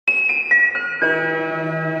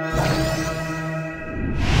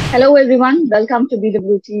Hello, everyone. Welcome to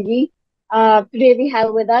BWTV. Today we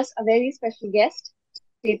have with us a very special guest,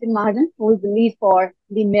 Chetan Mahajan, who is the lead for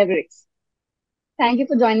the Mavericks. Thank you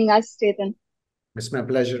for joining us, Chetan. It's my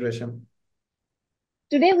pleasure, Resham.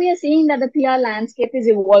 Today we are seeing that the PR landscape is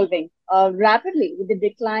evolving rapidly with the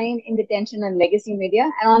decline in the tension and legacy media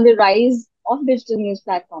and on the rise of digital news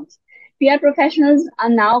platforms. PR professionals are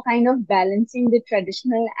now kind of balancing the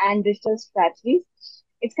traditional and digital strategies.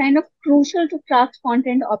 It's kind of crucial to craft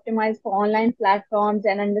content optimized for online platforms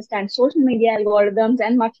and understand social media algorithms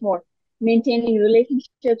and much more. Maintaining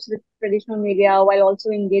relationships with traditional media while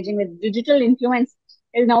also engaging with digital influence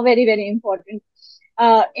is now very, very important.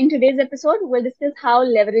 In today's episode, we'll discuss how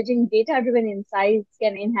leveraging data driven insights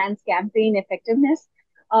can enhance campaign effectiveness.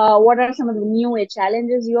 What are some of the new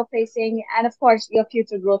challenges you're facing, and of course, your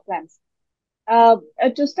future growth plans.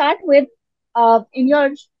 To start with, in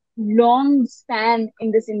your long span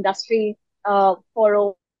in this industry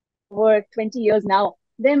for over 20 years now,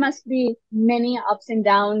 there must be many ups and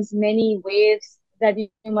downs, many waves that you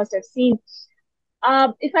must have seen.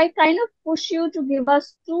 If I kind of push you to give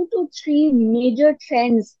us two to three major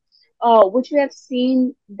trends which we have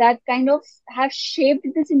seen that kind of have shaped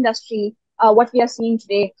this industry, what we are seeing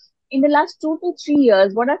today, in the last 2 to 3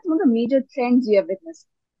 years, what are some of the major trends you have witnessed?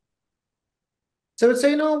 So I would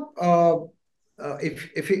say,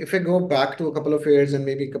 if I go back to a couple of years and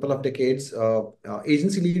maybe a couple of decades,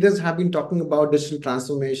 agency leaders have been talking about digital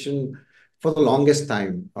transformation for the longest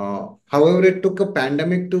time. However, it took a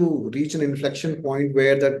pandemic to reach an inflection point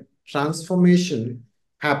where the transformation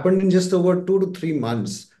happened in just over 2 to 3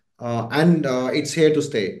 months, and it's here to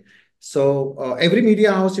stay. So every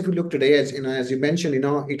media house, if you look today, as you mentioned,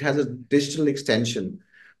 it has a digital extension.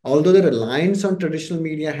 Although the reliance on traditional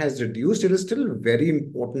media has reduced, it is still very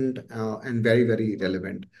important and very, very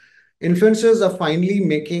relevant. Influencers are finally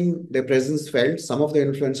making their presence felt. Some of the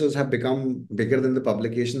influencers have become bigger than the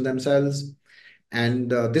publication themselves. And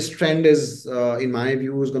this trend is, in my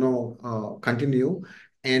view, is going to continue.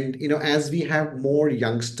 And as we have more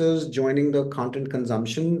youngsters joining the content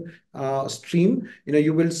consumption stream,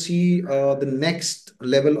 you will see the next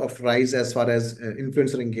level of rise as far as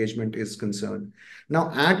influencer engagement is concerned.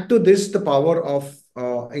 Now, add to this the power of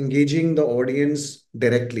engaging the audience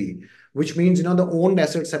directly, which means the owned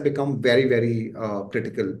assets have become very, very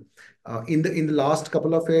critical. In the last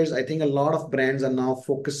couple of years, I think a lot of brands are now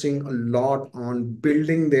focusing a lot on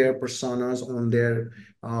building their personas on their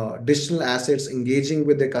digital assets, engaging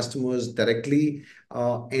with their customers directly,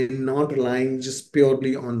 and not relying just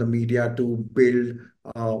purely on the media to build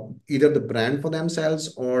either the brand for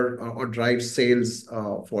themselves or drive sales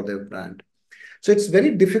for their brand. So it's very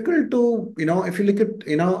difficult to, if you look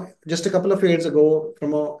at, just a couple of years ago,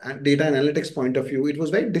 from a data analytics point of view, it was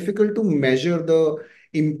very difficult to measure the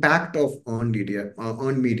impact of earned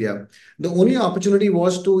media. The only opportunity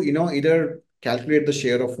was to, either calculate the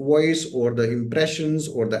share of voice or the impressions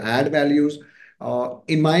or the ad values.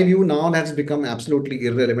 In my view, now that's become absolutely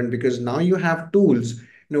irrelevant because now you have tools,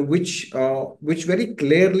 which very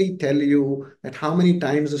clearly tell you that how many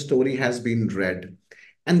times the story has been read,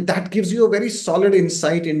 and that gives you a very solid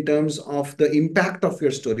insight in terms of the impact of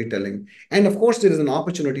your storytelling. And of course, there is an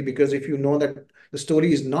opportunity because if you know that the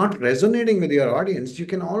story is not resonating with your audience, you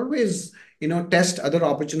can always, test other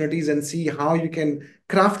opportunities and see how you can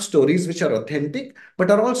craft stories which are authentic, but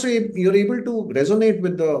are also you're able to resonate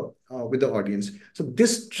with the audience. So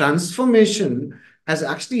this transformation has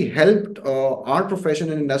actually helped our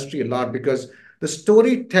profession and industry a lot because the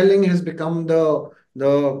storytelling has become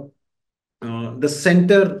the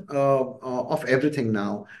center of everything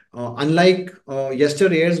now. Unlike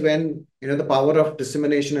yesteryears when the power of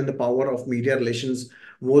dissemination and the power of media relations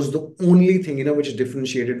was the only thing which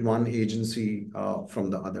differentiated one agency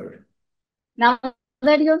from the other. Now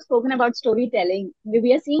that you have spoken about storytelling,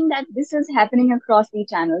 we are seeing that this is happening across the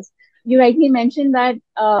channels. You rightly mentioned that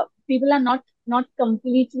people are not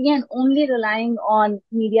completely and only relying on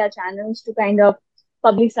media channels to kind of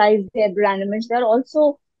publicize their brand image. They're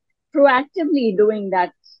also proactively doing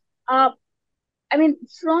that. Uh, I mean,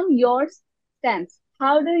 from your stance,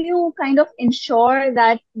 how do you kind of ensure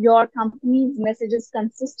that your company's message is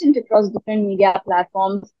consistent across different media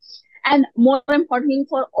platforms? And more importantly,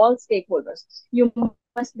 for all stakeholders, you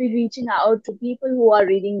must be reaching out to people who are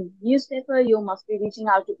reading newspaper. You must be reaching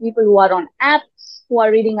out to people who are on app, who are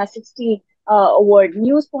reading a 60 word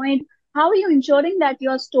news point. How are you ensuring that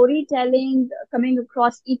your storytelling coming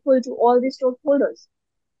across equal to all the stakeholders?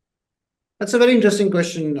 That's a very interesting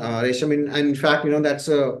question, Resh. I mean, and in fact,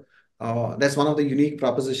 that's one of the unique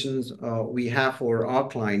propositions we have for our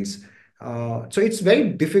clients. So it's very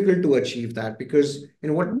difficult to achieve that because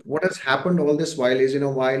what has happened all this while is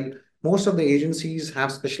while most of the agencies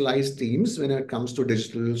have specialized teams when it comes to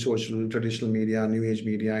digital, social, traditional media, new age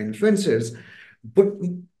media, influencers,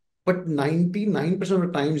 but 99% of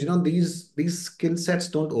the times these skill sets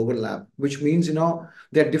don't overlap, which means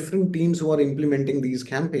there are different teams who are implementing these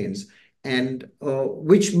campaigns, and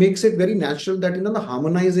which makes it very natural that the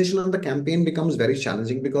harmonization of the campaign becomes very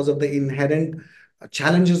challenging because of the inherent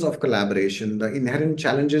challenges of collaboration, the inherent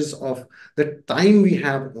challenges of the time we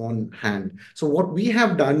have on hand. So what we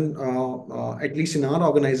have done, at least in our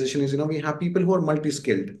organization, is we have people who are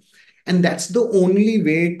multi-skilled, and that's the only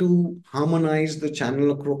way to harmonize the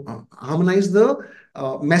harmonize the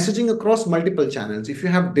messaging across multiple channels. If you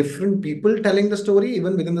have different people telling the story,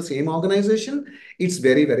 even within the same organization, it's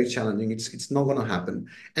very, very challenging. It's not going to happen,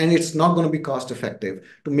 and it's not going to be cost effective.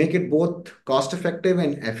 To make it both cost effective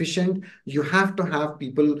and efficient, you have to have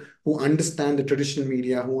people who understand the traditional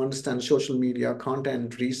media, who understand social media,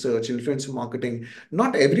 content, research, influencer marketing.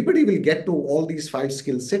 Not everybody will get to all these five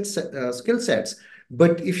skill sets.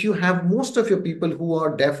 But if you have most of your people who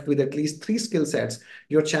are deft with at least three skill sets,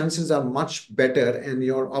 your chances are much better, and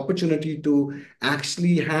your opportunity to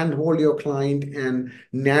actually handhold your client and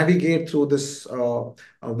navigate through this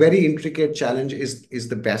very intricate challenge is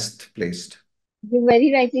the best placed. You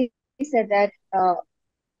very rightly said that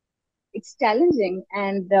it's challenging,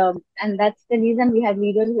 and that's the reason we have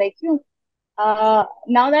leaders like you. Now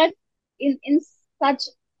that in such,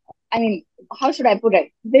 I mean, how should I put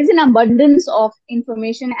it? There's an abundance of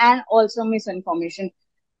information and also misinformation.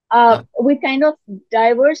 With kind of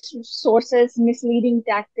diverse sources, misleading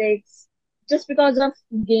tactics, just because of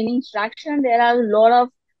gaining traction, there are a lot of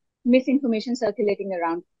misinformation circulating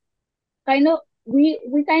around. Kind of, we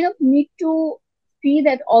kind of need to see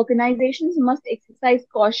that organizations must exercise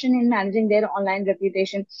caution in managing their online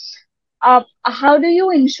reputation. How do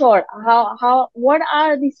you ensure, how what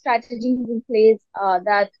are the strategies in place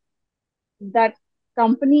that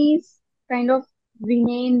companies kind of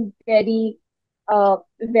remain very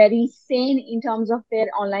sane in terms of their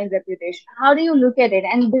online reputation? How do you look at it?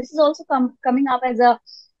 And this is also coming up as a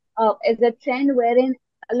trend wherein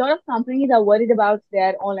a lot of companies are worried about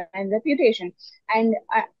their online reputation, and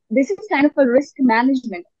this is kind of a risk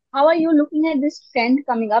management. How are you looking at this trend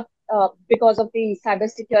coming up because of the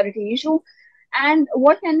cybersecurity issue, and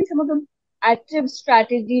what can be some of the active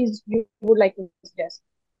strategies you would like to suggest?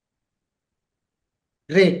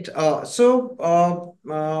 Great. I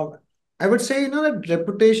would say, that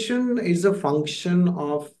reputation is a function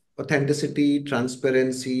of authenticity,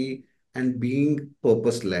 transparency, and being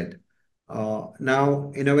purpose-led.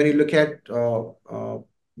 Now, when you look at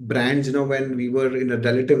brands, when we were in a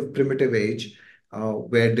relative primitive age,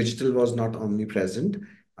 where digital was not omnipresent,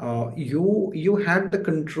 you had the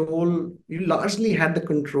control, you largely had the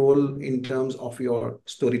control in terms of your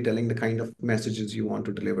storytelling, the kind of messages you want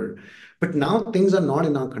to deliver. But now things are not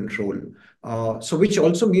in our control. So which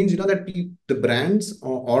also means, that the brands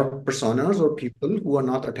or personas or people who are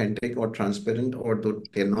not authentic or transparent, or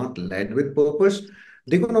they're not led with purpose,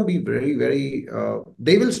 they're going to be very, very,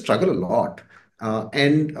 they will struggle a lot.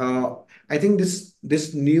 And I think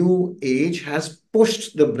this new age has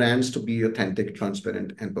pushed the brands to be authentic,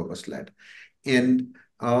 transparent, and purpose-led. And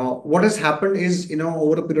what has happened is,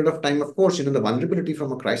 over a period of time, of course, the vulnerability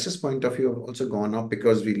from a crisis point of view have also gone up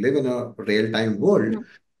because we live in a real-time world,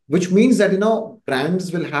 which means that,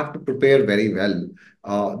 brands will have to prepare very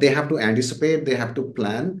well. They have to anticipate, they have to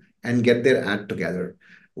plan and get their act together.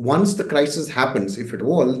 Once the crisis happens, if at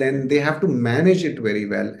all, then they have to manage it very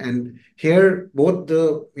well. And here, both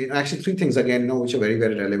actually three things again, which are very,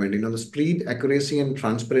 very relevant. The speed, accuracy, and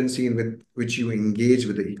transparency in with which you engage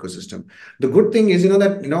with the ecosystem. The good thing is,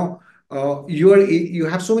 that you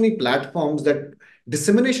have so many platforms that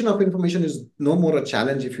dissemination of information is no more a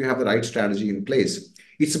challenge if you have the right strategy in place.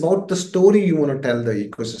 It's about the story you want to tell the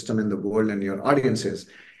ecosystem and the world and your audiences.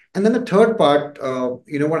 And then the third part,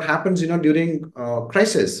 what happens, during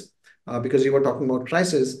crisis, because you were talking about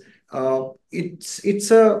crisis,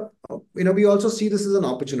 it's a, we also see this as an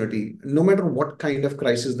opportunity, no matter what kind of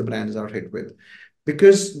crisis the brands are hit with,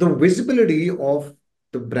 because the visibility of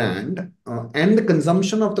the brand and the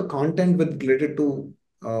consumption of the content with related to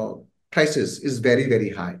uh, crisis is very, very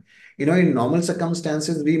high. In normal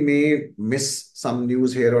circumstances, we may miss some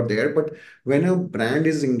news here or there, but when a brand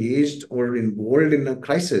is engaged or involved in a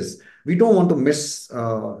crisis, we don't want to miss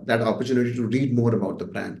that opportunity to read more about the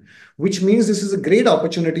brand, which means this is a great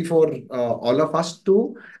opportunity for all of us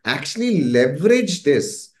to actually leverage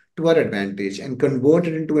this to our advantage and convert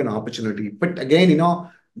it into an opportunity. But again,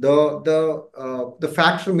 the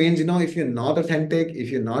fact remains, if you're not authentic, if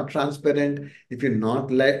you're not transparent, if you're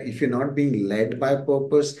not being led by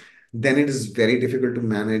purpose, then it is very difficult to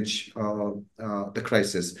manage the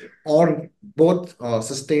crisis, or both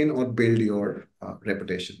sustain or build your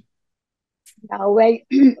reputation. Where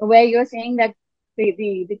where you're saying that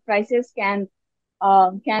the crisis can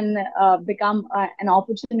become an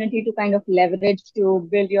opportunity to kind of leverage to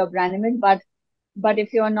build your brand image, but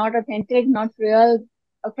if you're not authentic, not real,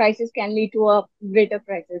 a crisis can lead to a greater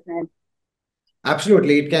crisis. And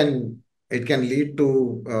Absolutely, it can lead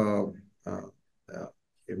to uh,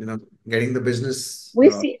 you know getting the business we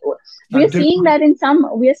see we are stunted. seeing that in some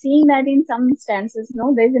we are seeing that in some instances.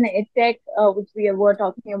 No, there's an edtech which we were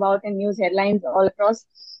talking about in news headlines all across.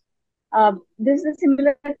 This is a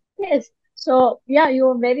similar case. So yeah,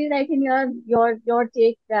 you're very right in your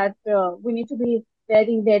take that we need to be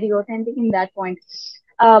very authentic in that point.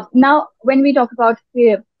 Now, when we talk about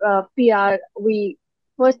PR, we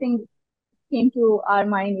first thing came to our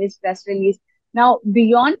mind is press release. Now,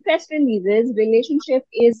 beyond press releases, relationship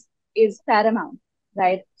is paramount,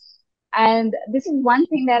 right? And this is one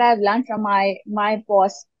thing that I've learned from my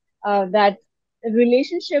boss, that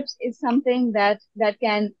relationships is something that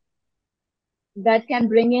can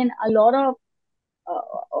bring in a lot of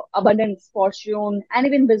abundance, fortune, and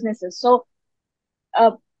even businesses. So,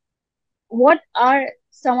 uh, what are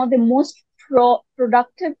some of the most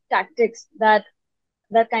productive tactics that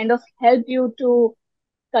kind of help you to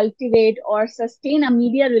cultivate or sustain a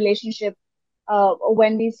media relationship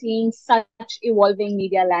when we're seeing such evolving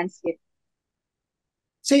media landscape?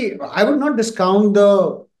 See, I would not discount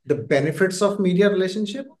the benefits of media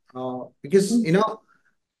relationship, because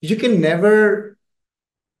you can never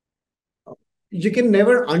you can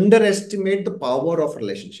never underestimate the power of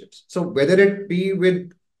relationships. So whether it be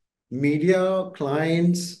with media,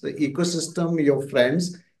 clients, the ecosystem, your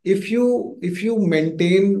friends, if you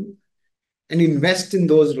maintain and invest in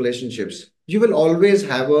those relationships, you will always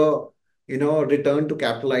have a return to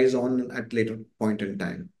capitalize on at later point in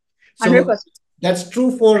time. So 100%. that's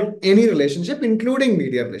true for any relationship, including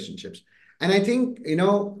media relationships. And I think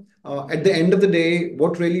at the end of the day,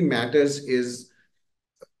 what really matters is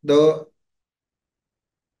the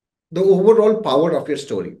the overall power of your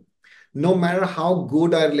story. No matter how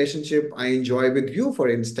good a relationship I enjoy with you, for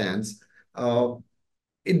instance, uh,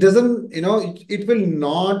 it doesn't, it will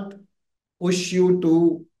not push you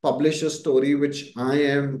to publish a story which I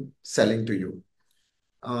am selling to you.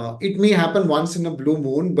 It may happen once in a blue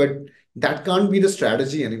moon, but that can't be the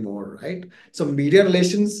strategy anymore, right? So media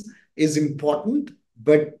relations is important,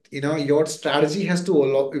 but your strategy has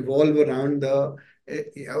to evolve around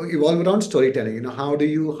evolve around storytelling. How do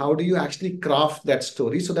you actually craft that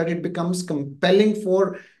story so that it becomes compelling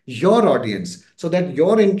for your audience, so that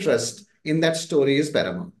your interest in that story is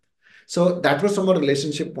paramount. So that was from a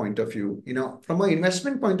relationship point of view. From an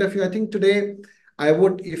investment point of view, I think today I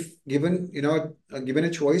would, if given a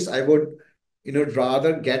choice, I would,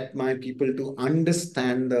 rather get my people to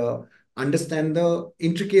understand the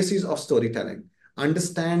intricacies of storytelling,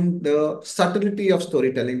 understand the subtlety of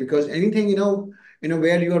storytelling, because anything,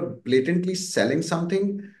 where you are blatantly selling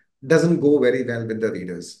something doesn't go very well with the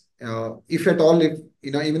readers. If at all, if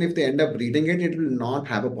even if they end up reading it, it will not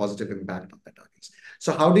have a positive impact on that audience.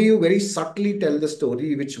 So how do you very subtly tell the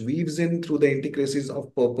story which weaves in through the intricacies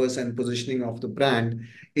of purpose and positioning of the brand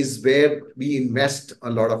is where we invest a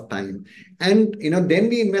lot of time. And then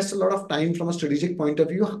we invest a lot of time from a strategic point of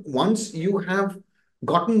view. Once you have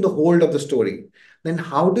gotten the hold of the story, then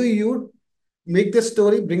how do you bring the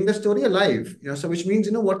story alive? So which means,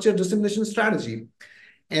 what's your dissemination strategy?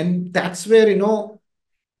 And that's where,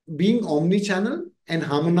 being omni-channel and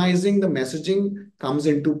harmonizing the messaging comes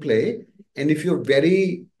into play. And if you're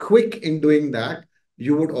very quick in doing that,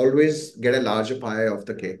 you would always get a larger pie of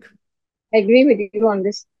the cake. I agree with you on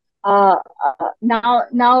this. Now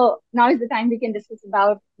is the time we can discuss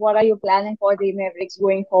about what are you planning for the Mavericks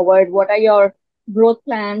going forward? What are your growth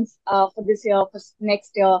plans for this year, for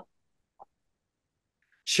next year?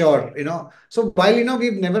 Sure. So while,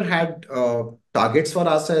 we've never had targets for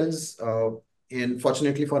ourselves, and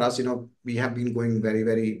fortunately for us, we have been going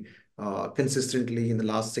very consistently in the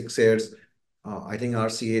last 6 years. I think our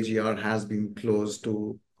CAGR has been close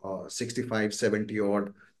to 65, 70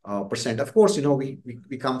 odd percent. Of course,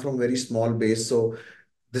 we come from very small base, so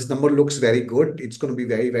this number looks very good. It's going to be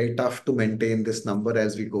very tough to maintain this number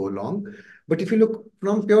as we go along. But if you look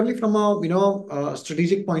from purely from a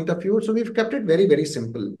strategic point of view, so we've kept it very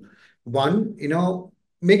simple. One,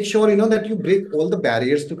 make sure that you break all the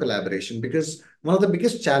barriers to collaboration, because one of the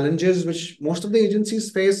biggest challenges which most of the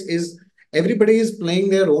agencies face is everybody is playing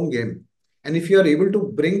their own game. And if you are able to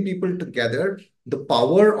bring people together, the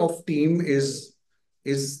power of team is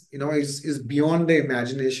beyond the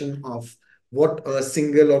imagination of what a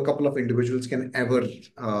single or couple of individuals can ever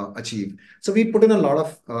achieve. So we put in a lot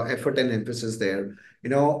of effort and emphasis there.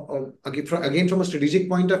 Again, from a strategic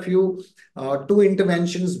point of view, two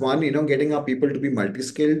interventions. One, getting our people to be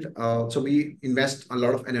multi-skilled. So we invest a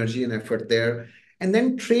lot of energy and effort there. And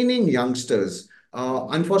then training youngsters.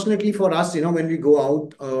 Unfortunately for us, when we go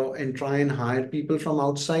out and try and hire people from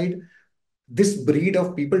outside, this breed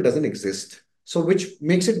of people doesn't exist. So which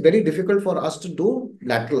makes it very difficult for us to do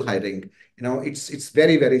lateral hiring. It's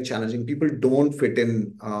very, very challenging. People don't fit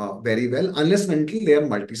in very well unless and until they are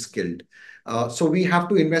multi-skilled. So we have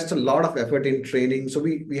to invest a lot of effort in training. So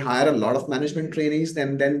we hire a lot of management trainees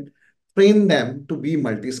and then train them to be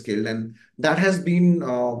multi-skilled. And that has been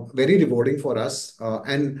very rewarding for us.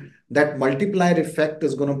 And that multiplier effect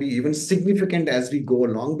is going to be even significant as we go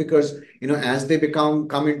along, because as they come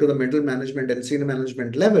into the middle management and senior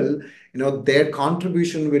management level, their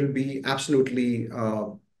contribution will be absolutely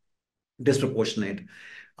disproportionate.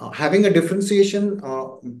 Having a differentiation,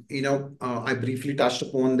 I briefly touched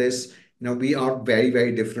upon this. We are very,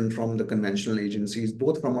 very different from the conventional agencies,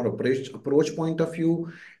 both from our approach point of view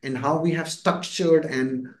and how we have structured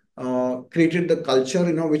and created the culture,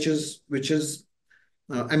 which is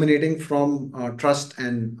emanating from trust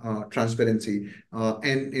and transparency.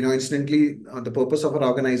 And incidentally, the purpose of our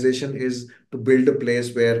organization is to build a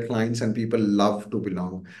place where clients and people love to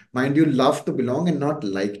belong. Mind you, love to belong and not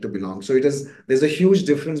like to belong. So there's a huge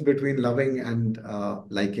difference between loving and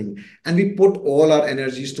liking. And we put all our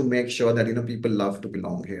energies to make sure that people love to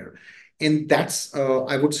belong here. And that's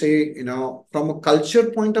I would say, from a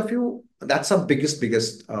culture point of view, that's our biggest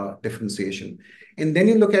differentiation. And then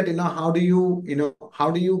you look at, how do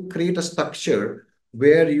you create a structure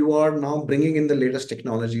where you are now bringing in the latest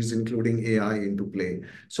technologies, including AI, into play.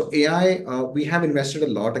 So AI, we have invested a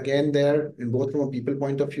lot again there, in both from a people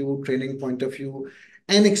point of view, training point of view,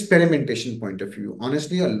 and experimentation point of view.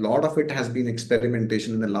 Honestly, a lot of it has been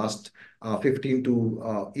experimentation in the last 15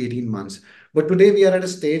 to 18 months. But today we are at a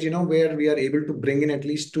stage, where we are able to bring in at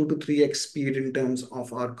least 2 to 3x speed in terms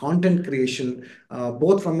of our content creation,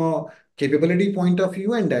 both from a capability point of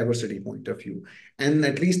view and diversity point of view, and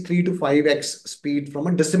at least 3 to 5x speed from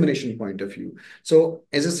a dissemination point of view. So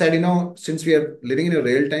as I said, since we are living in a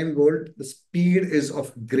real-time world, the speed is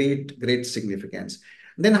of great significance.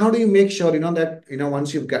 Then how do you make sure, that,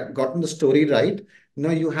 once you've gotten the story right,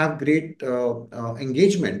 you have great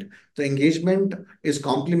engagement. The engagement is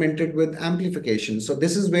complemented with amplification. So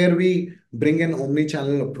this is where we bring an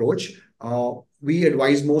omni-channel approach. We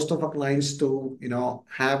advise most of our clients to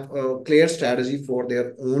have a clear strategy for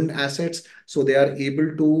their own assets, so they are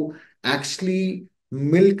able to actually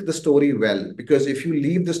milk the story well. Because if you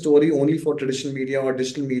leave the story only for traditional media or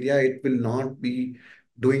digital media, it will not be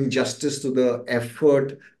doing justice to the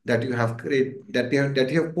effort that you have that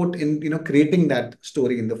you have put in creating that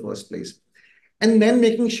story in the first place. And then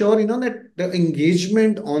making sure that the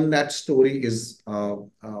engagement on that story is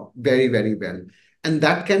very, very well. And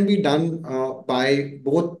that can be done by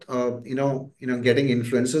both getting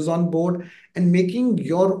influencers on board and making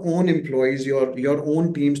your own employees, your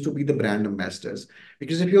own teams, to be the brand ambassadors.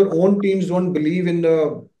 Because if your own teams don't believe in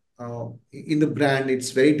the brand,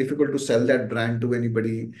 it's very difficult to sell that brand to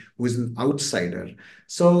anybody who is an outsider.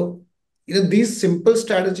 So these simple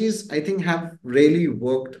strategies, I think, have really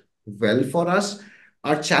worked well for us.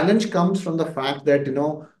 Our challenge comes from the fact that,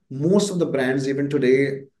 most of the brands, even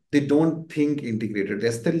today, they don't think integrated.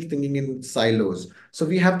 They're still thinking in silos. So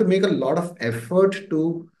we have to make a lot of effort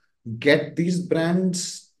to get these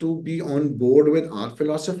brands to be on board with our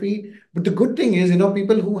philosophy. But the good thing is,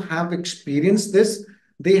 people who have experienced this,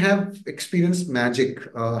 they have experienced magic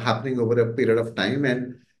happening over a period of time.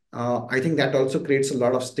 And I think that also creates a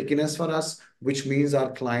lot of stickiness for us, which means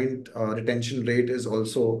our client retention rate is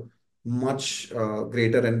also much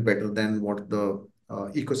greater and better than what the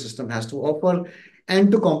ecosystem has to offer.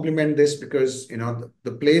 And to complement this, because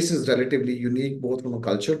the place is relatively unique, both from a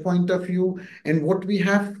culture point of view and what we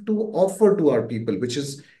have to offer to our people, which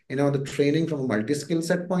is the training from a multi-skill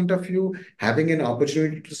set point of view, having an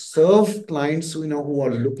opportunity to serve clients who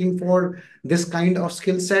are looking for this kind of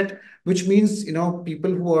skill set, which means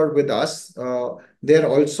people who are with us, they're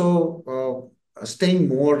also staying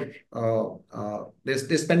more,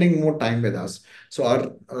 they're spending more time with us. So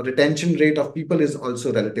our retention rate of people is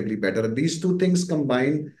also relatively better. These two things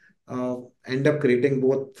combined uh, end up creating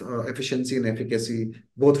both efficiency and efficacy,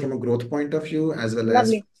 both from a growth point of view as well as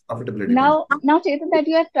Lovely. profitability point. Now, Chetan, that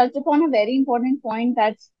you have touched upon a very important point,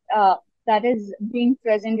 that is being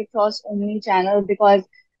present across omni channel, because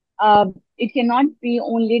uh, it cannot be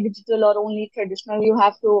only digital or only traditional. You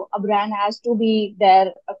have to, a brand has to be there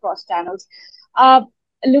across channels. Uh,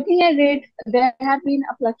 Looking at it, there have been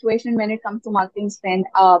a fluctuation when it comes to marketing spend.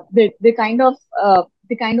 The kind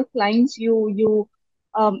of clients you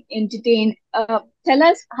entertain. Tell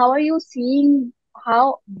us, how are you seeing,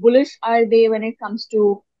 how bullish are they when it comes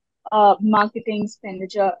to marketing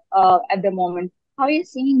expenditure at the moment? How are you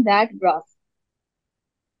seeing that graph?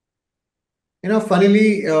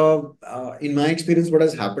 Funnily, in my experience, what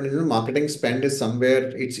has happened is, marketing spend is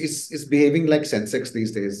somewhere, it's behaving like Sensex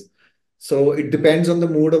these days. So it depends on the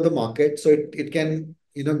mood of the market. So it can,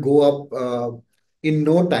 go up in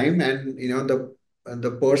no time, and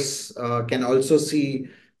the purse can also see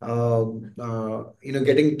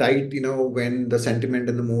getting tight, when the sentiment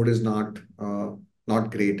and the mood is not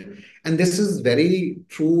great. And this is very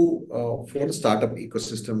true for the startup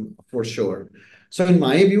ecosystem for sure. So in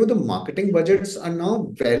my view, the marketing budgets are now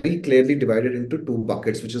very clearly divided into two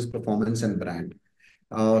buckets, which is performance and brand.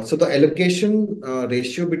 So the allocation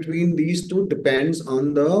ratio between these two depends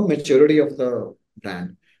on the maturity of the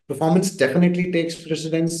brand. Performance definitely takes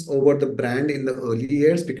precedence over the brand in the early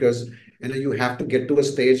years, because you have to get to a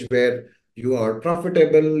stage where you are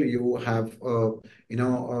profitable, you have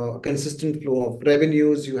a consistent flow of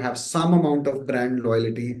revenues, you have some amount of brand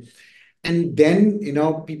loyalty, and then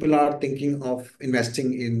people are thinking of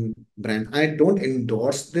investing in brand. I don't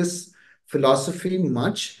endorse this philosophy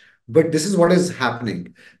much, but this is what is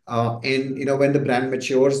happening. And when the brand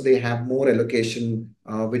matures, they have more allocation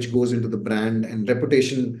which goes into the brand and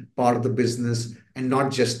reputation part of the business, and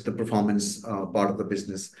not just the performance part of the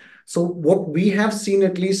business. So what we have seen,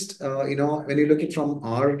 at least when you look at from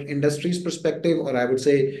our industry's perspective, or I would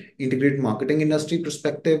say integrated marketing industry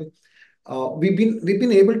perspective, we've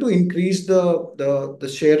been able to increase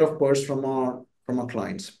the share of purse from our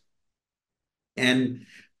clients. And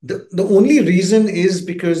the only reason is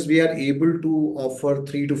because we are able to offer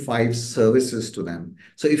 3 to 5 services to them.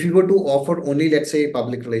 So if you were to offer only, let's say,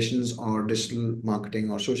 public relations or digital marketing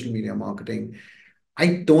or social media marketing,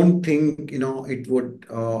 I don't think it would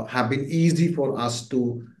have been easy for us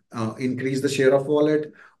to increase the share of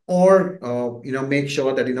wallet, or make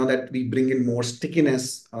sure that that we bring in more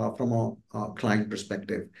stickiness from a client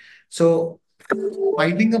perspective. So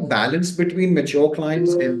finding a balance between mature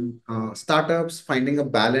clients and startups, finding a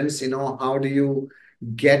balance, how do you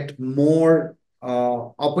get more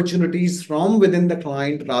opportunities from within the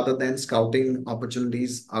client rather than scouting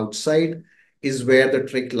opportunities outside, is where the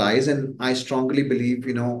trick lies. And I strongly believe,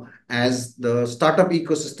 as the startup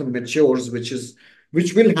ecosystem matures,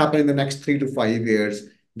 which will happen in the next 3 to 5 years,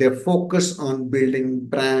 their focus on building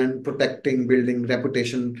brand, protecting, building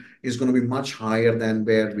reputation is going to be much higher than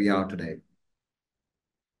where we are today.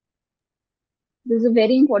 This is a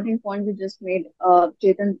very important point you just made,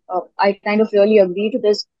 Chetan. I kind of really agree to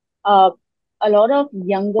this. Uh, a lot of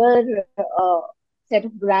younger set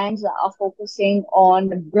of brands are focusing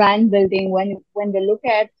on brand building when they look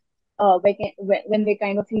at when they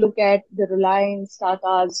kind of look at the Reliance,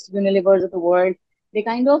 Tata's, Unilevers of the world. They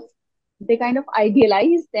kind of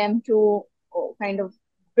idealize them to kind of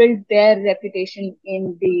build their reputation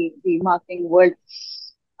in the marketing world.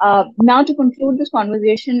 Now, to conclude this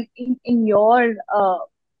conversation, in your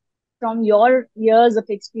from your years of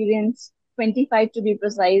experience, 25 to be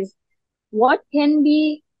precise, what can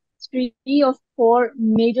be 3 or 4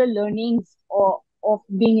 major learnings of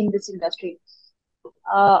being in this industry?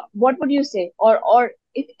 What would you say, or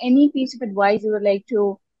if any piece of advice you would like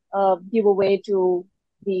to give away to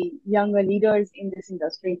the younger leaders in this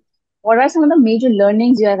industry? What are some of the major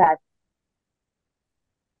learnings you have had?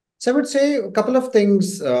 So I would say a couple of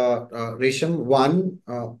things, Resham. One,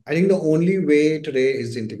 I think the only way today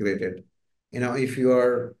is integrated. If you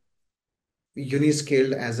are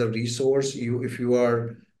uniscaled as a resource, if you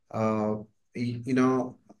are, uh,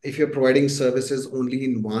 if you're providing services only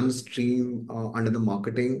in one stream under the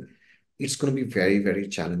marketing, it's going to be very, very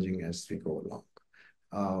challenging as we go along.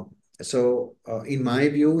 Uh, in my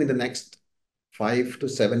view, in the next 5 to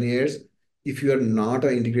 7 years, if you are not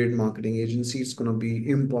an integrated marketing agency, it's going to be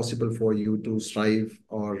impossible for you to strive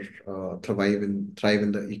or thrive in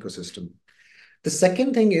the ecosystem. The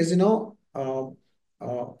second thing is,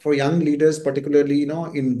 for young leaders, particularly,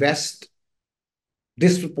 invest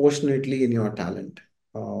disproportionately in your talent.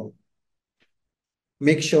 Uh,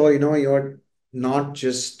 Make sure, you're not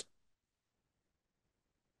just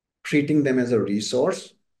treating them as a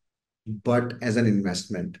resource, but as an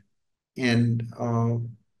investment. And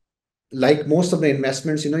like most of the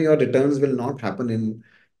investments, your returns will not happen in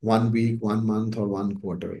 1 week, 1 month, or 1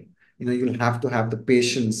 quarter. You'll have to have the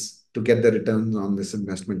patience to get the returns on this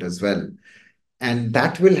investment as well. And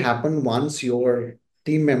that will happen once your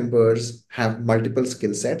team members have multiple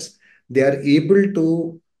skill sets. They are able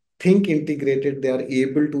to think integrated, they are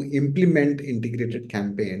able to implement integrated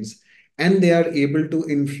campaigns, and they are able to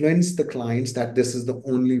influence the clients that this is the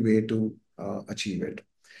only way to achieve it.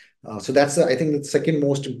 So that's, I think, the second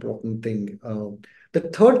most important thing. The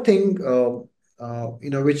third thing,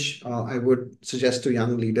 which I would suggest to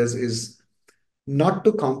young leaders is not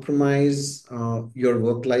to compromise your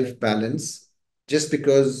work-life balance just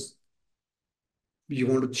because you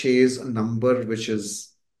want to chase a number which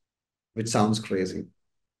sounds crazy.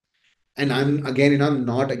 And I'm again, I'm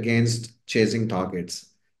not against chasing targets.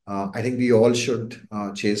 I think we all should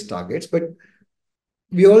chase targets, but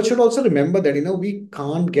we all should also remember that we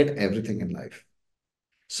can't get everything in life.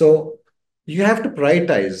 So you have to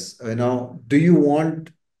prioritize. Do you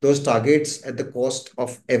want those targets at the cost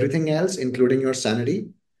of everything else, including your sanity?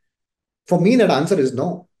 For me, that answer is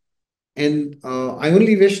no. And I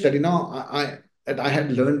only wish that that I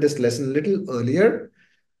had learned this lesson a little earlier.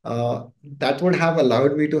 Uh, that would have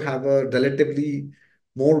allowed me to have a relatively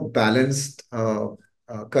more balanced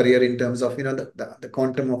career in terms of the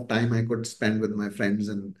quantum of time I could spend with my friends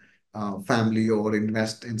and family, or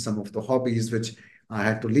invest in some of the hobbies which I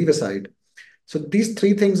had to leave aside. So these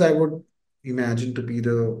three things I would imagine to be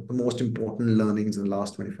the most important learnings in the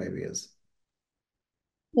last 25 years.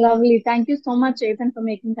 Lovely. Thank you so much, Chetan, for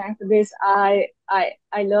making time for this. I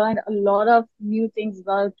learned a lot of new things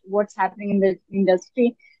about what's happening in the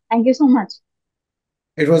industry. Thank you so much.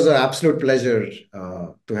 It was an absolute pleasure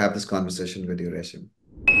to have this conversation with you, Resham.